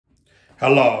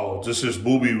Hello, this is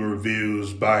Movie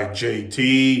Reviews by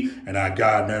JT, and I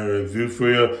got another review for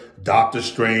you, Doctor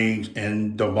Strange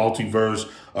and the Multiverse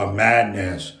of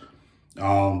Madness.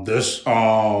 This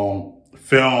film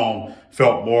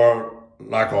felt more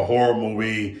like a horror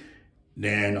movie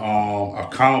than a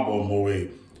comic book movie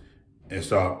and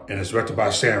stuff. And it's directed by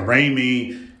Sam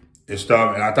Raimi and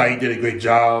stuff. And I thought he did a great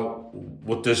job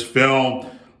with this film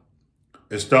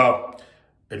and stuff.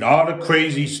 And all the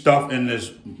crazy stuff in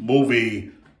this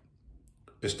movie,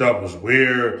 the stuff was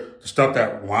weird. The stuff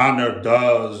that Wanda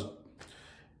does,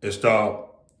 and stuff,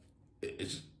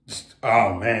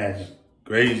 oh man,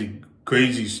 just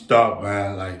crazy stuff,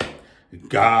 man. Like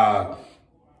God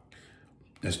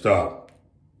and stuff.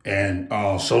 And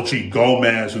Xochitl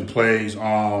Gomez, who plays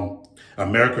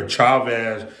America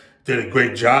Chavez, did a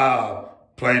great job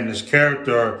playing this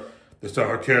character.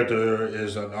 Her character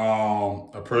is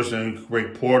a person who can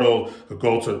create portals to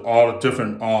go to all the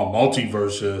different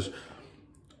multiverses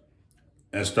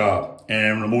and stuff.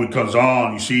 And when the movie comes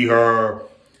on, you see her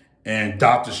and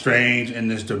Doctor Strange in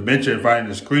this dimension fighting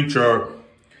this creature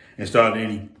and stuff.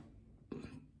 And he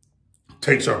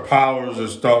takes her powers and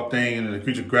stuff thing, and the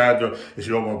creature grabs her and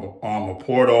she opens up a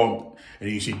portal. And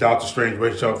you see Doctor Strange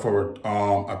wakes up for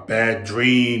a bad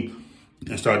dream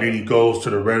and stuff. Then he goes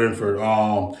to the Reddit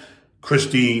for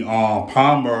Christine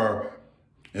Palmer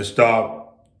and stuff.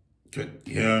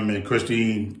 Him and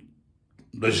Christine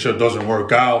relationship doesn't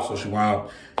work out, so she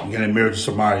wound up getting married to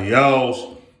somebody else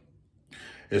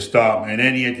and stuff. And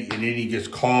then he gets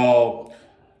called,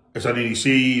 and so then you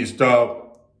see and stuff.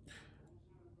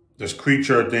 This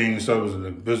creature thing and stuff was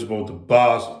invisible to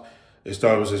bust. And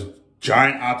stuff was this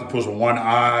giant octopus with one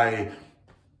eye.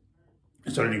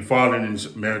 And so then he falls in, and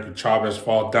American Chavez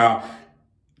fall down.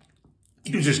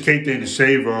 He just came in to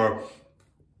save her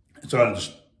and started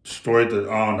to destroy the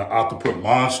octopus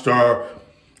monster.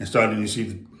 And started to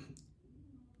see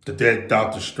the dead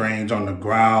Doctor Strange on the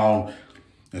ground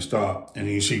and stuff. And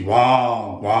you see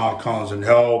Wong comes and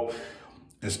help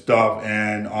and stuff.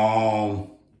 And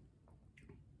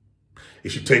he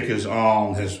should take his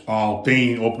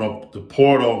thing, open up the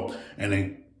portal, and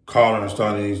they call him and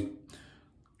started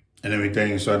and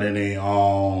everything. So then they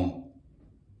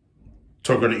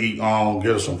took her to eat,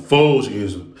 get her some food. She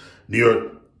was a New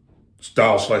York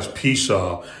style sliced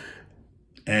pizza.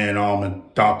 And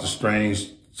Doctor Strange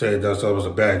said that was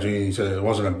a bad dream. He said it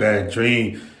wasn't a bad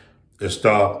dream. It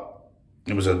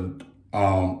was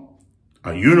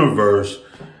a universe.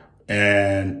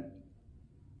 And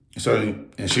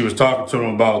she was talking to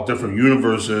him about different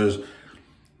universes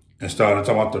and started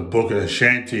talking about the Book of the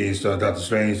Shanty. And so Doctor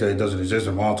Strange said it doesn't exist,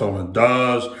 and Wong told him it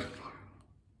does.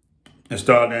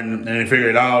 And they figured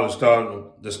it out.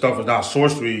 The stuff is not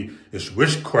sorcery; it's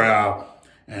witchcraft.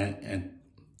 And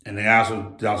they asked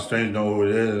him, Doctor Strange know who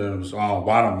it is, and it was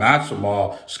Wanda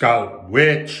Maximoff, Scarlet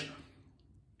Witch.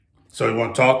 So he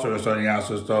wanted to talk to her. So he asked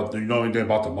her stuff. Do you know anything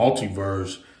about the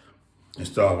multiverse and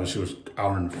stuff? And she was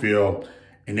out in the field,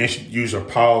 and then she used her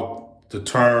power to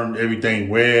turn everything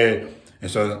red.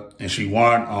 And she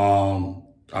won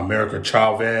America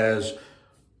Chavez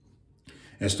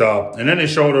and stuff. And then they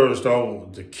showed her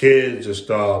stuff, the kids and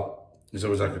stuff. And so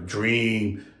it was like a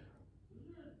dream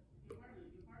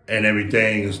and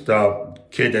everything and stuff.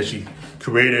 Kid that she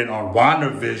created on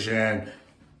WandaVision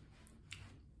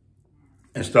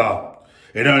and stuff.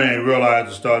 And then they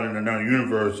realized it started in another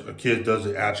universe. A kid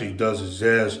actually does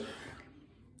exist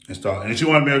and stuff. And she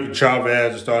won America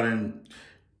Chavez and started,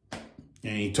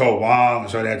 and he told Wong,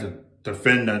 and so they had to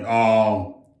defend the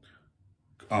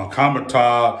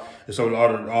Kamata. And so the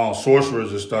other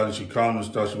sorcerers and stuff, and she comes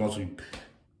and stuff, she wants to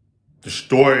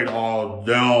destroy all of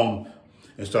them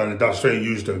and stuff. And Doctor Strange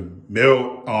used the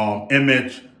mirror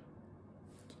image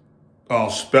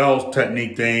spells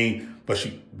technique thing, but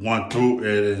she went through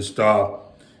it and stuff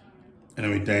and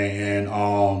everything. And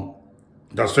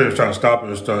Doctor Strange was trying to stop it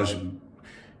and stuff. She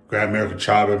grabbed America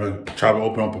Chavez,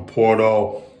 opened up a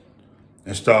portal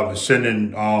and stuff, and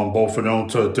sending both of them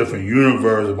to a different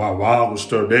universe while Wong was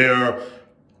still there.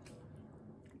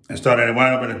 And they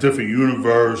wound up in a different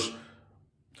universe.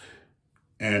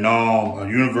 And a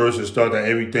universe that started that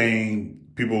everything,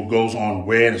 people goes on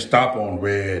red and stop on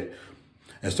red.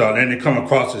 And then they come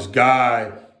across this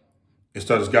guy. This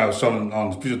guy was selling on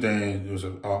this piece of thing. It was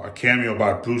a cameo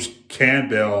by Bruce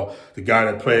Campbell, the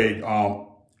guy that played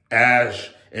Ash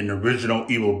in the original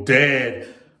Evil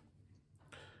Dead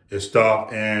and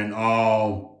stuff. And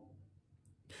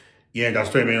Doctor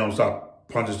Strange made him stop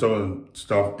punching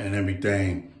stuff and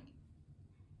everything.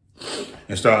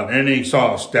 And then he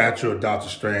saw a statue of Doctor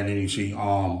Strange, and you see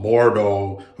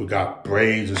Mordo, who got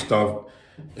braids and stuff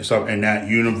and stuff in that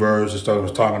universe and stuff. It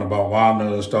was talking about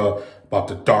Wanda and stuff, about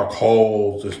the dark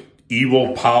hole, this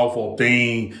evil, powerful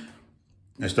thing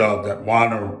and stuff that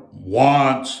Wanda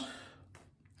wants.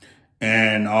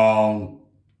 And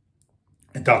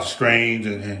Doctor Strange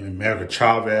and America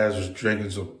Chavez was drinking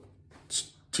some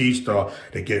tea stuff.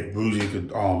 They get Rudy,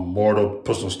 Mortal,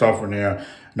 put some stuff in there,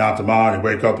 knock them out. They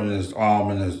wake up in his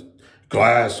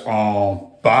glass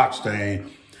box thing,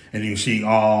 and you see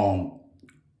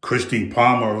Christine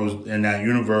Palmer, who's in that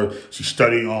universe. She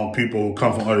studied people who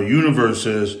come from other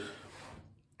universes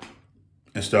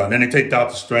and stuff. And then they take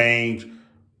Doctor Strange.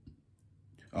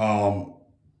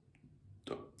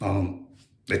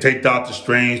 They take Doctor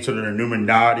Strange to the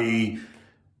Illuminati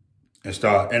and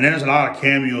stuff. And then there's a lot of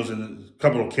cameos, and a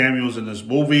couple of cameos in this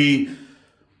movie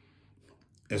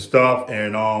and stuff.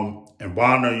 And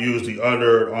Wanda used the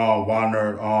other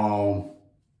Wanda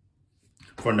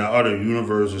from the other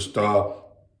universe and stuff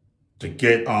to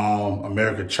get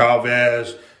America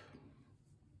Chavez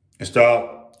and stuff.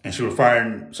 And she was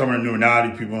firing some of the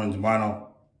Illuminati people and Wanda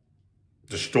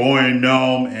destroying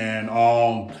them and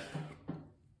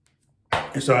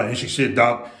she said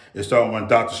it started when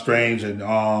Doctor Strange and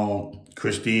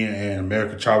Christine and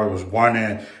America Chavez was one,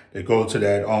 and they go to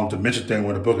that dimension thing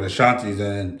with the Book of the Shanties,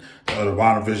 and the other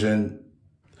Wanda vision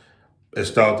and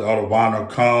stuff. The other Wanda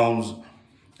comes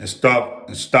and stop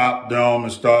them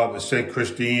and stuff and send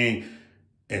Christine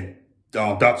and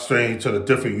Doctor Strange to the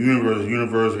different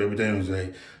universe where everything was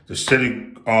the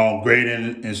city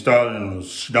grading and stuff, and it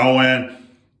was snowing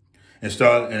and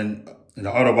stuff, and the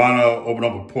other Wanda opened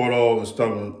up a portal and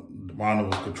stuff. Wanda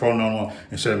was controlling them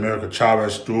and said America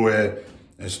Chavez through it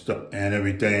and stuff and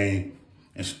everything,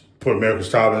 and put America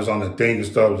Chavez on the thing and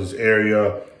stuff, this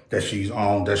area that she's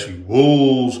on, that she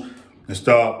rules and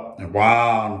stuff. And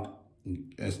Wanda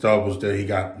and stuff was that he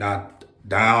got knocked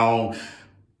down,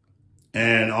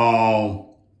 and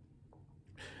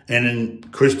then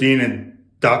Christine and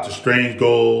Doctor Strange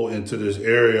go into this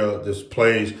area, this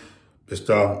place and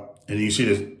stuff, and you see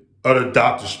this other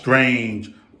Doctor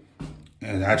Strange,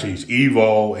 and actually he's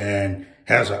evil and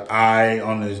has an eye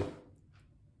on his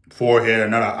forehead,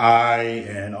 another eye,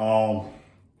 and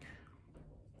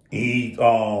he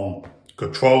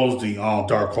controls the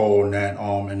dark hole in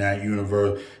that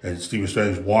universe. And Stephen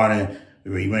Strange wanted,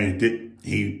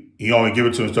 he only give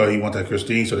it to him so he wanted that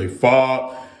Christine, so they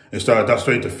fought and started. Doctor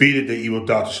Strange defeated the evil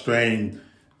Doctor Strange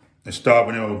and stuff,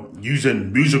 and they were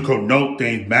using musical note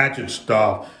things, magic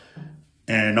stuff.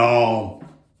 And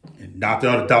knocked the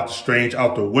other Doctor Strange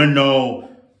out the window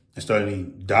and he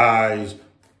dies.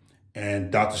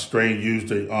 And Doctor Strange used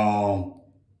the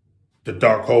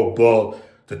dark hole book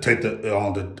to take the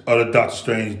other Doctor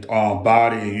Strange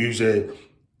body and use it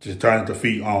to try to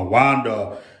defeat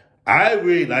Wanda. I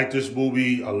really like this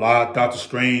movie a lot. Doctor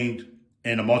Strange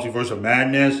and the Multiverse of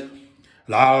Madness.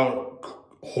 A lot of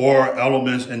horror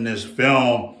elements in this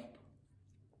film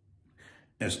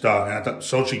and stuff. And I thought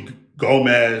Xochitl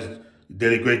Gomez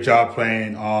did a great job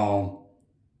playing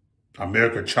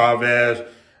America Chavez,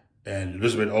 and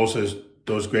Elizabeth Olsen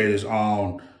does great as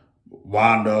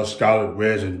Wanda, Scarlet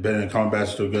Witch, and Benedict Cumberbatch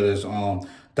still good as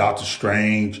Doctor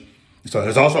Strange. So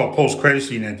there's also a post-credit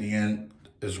scene at the end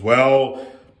as well.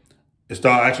 And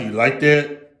stuff, I actually liked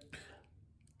it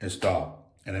and stuff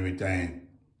and everything.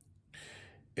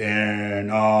 And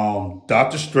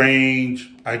Doctor Strange,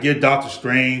 I give Doctor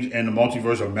Strange and the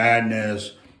Multiverse of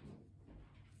Madness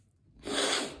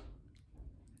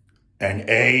an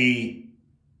A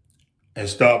and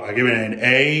stuff. I give it an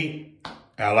A.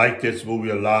 I like this movie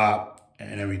a lot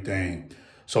and everything.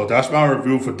 So that's my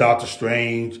review for Doctor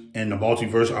Strange and the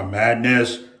Multiverse of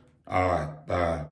Madness. All right, bye.